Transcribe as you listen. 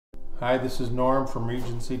Hi, this is Norm from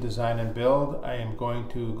Regency Design and Build. I am going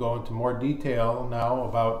to go into more detail now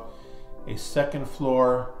about a second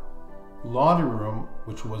floor laundry room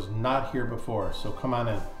which was not here before. So come on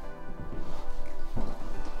in.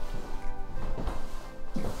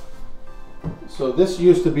 So this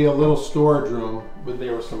used to be a little storage room, but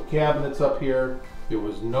there were some cabinets up here. There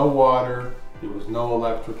was no water, there was no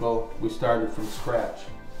electrical. We started from scratch.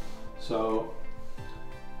 So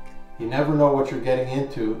you never know what you're getting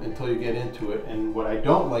into until you get into it. And what I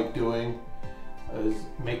don't like doing is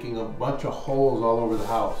making a bunch of holes all over the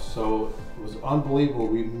house. So it was unbelievable.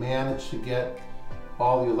 We managed to get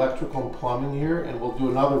all the electrical and plumbing here, and we'll do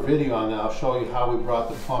another video on that. I'll show you how we brought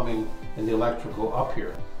the plumbing and the electrical up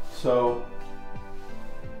here. So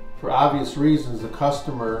for obvious reasons, the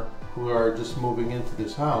customer who are just moving into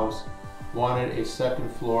this house wanted a second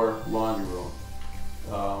floor laundry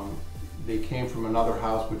room. They came from another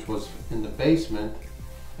house which was in the basement,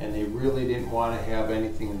 and they really didn't want to have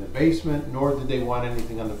anything in the basement, nor did they want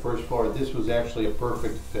anything on the first floor. This was actually a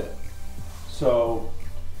perfect fit. So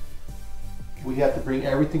we had to bring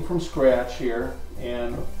everything from scratch here.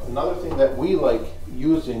 And another thing that we like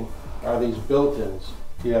using are these built-ins.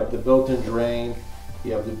 You have the built-in drain,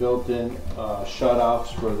 you have the built-in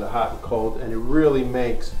shut-offs for the hot and cold, and it really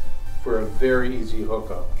makes for a very easy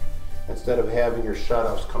hookup, instead of having your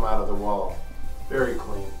shutoffs come out of the wall. Very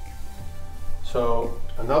clean. So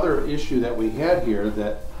another issue that we had here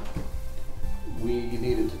that we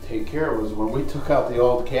needed to take care of was when we took out the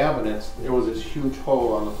old cabinets, there was this huge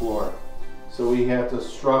hole on the floor. So we had to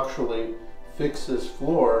structurally fix this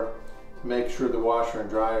floor to make sure the washer and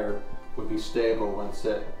dryer would be stable when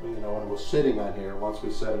when it was sitting on here once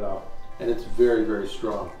we set it up. And it's very, very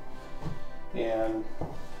strong. And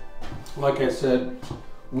like I said,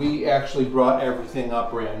 we actually brought everything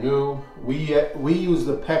up brand new. We use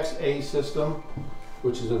the PEX A system,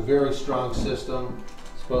 which is a very strong system.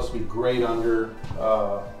 It's supposed to be great under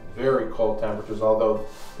very cold temperatures, although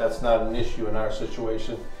that's not an issue in our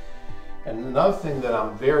situation. And another thing that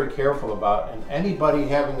I'm very careful about, and anybody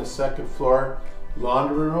having a second floor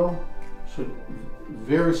laundry room should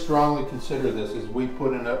very strongly consider this, is we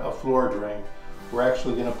put in a floor drain. We're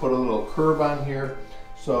actually going to put a little curb on here.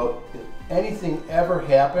 So if anything ever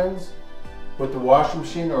happens with the washing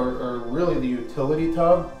machine or really the utility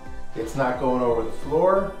tub, it's not going over the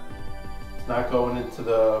floor, it's not going into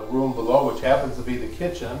the room below, which happens to be the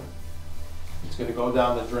kitchen. It's going to go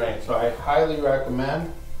down the drain. So I highly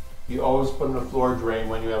recommend you always put in a floor drain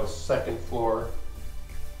when you have a second floor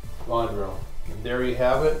laundry room. And there you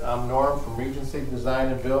have it. I'm Norm from Regency Design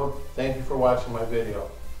and Build. Thank you for watching my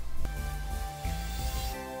video.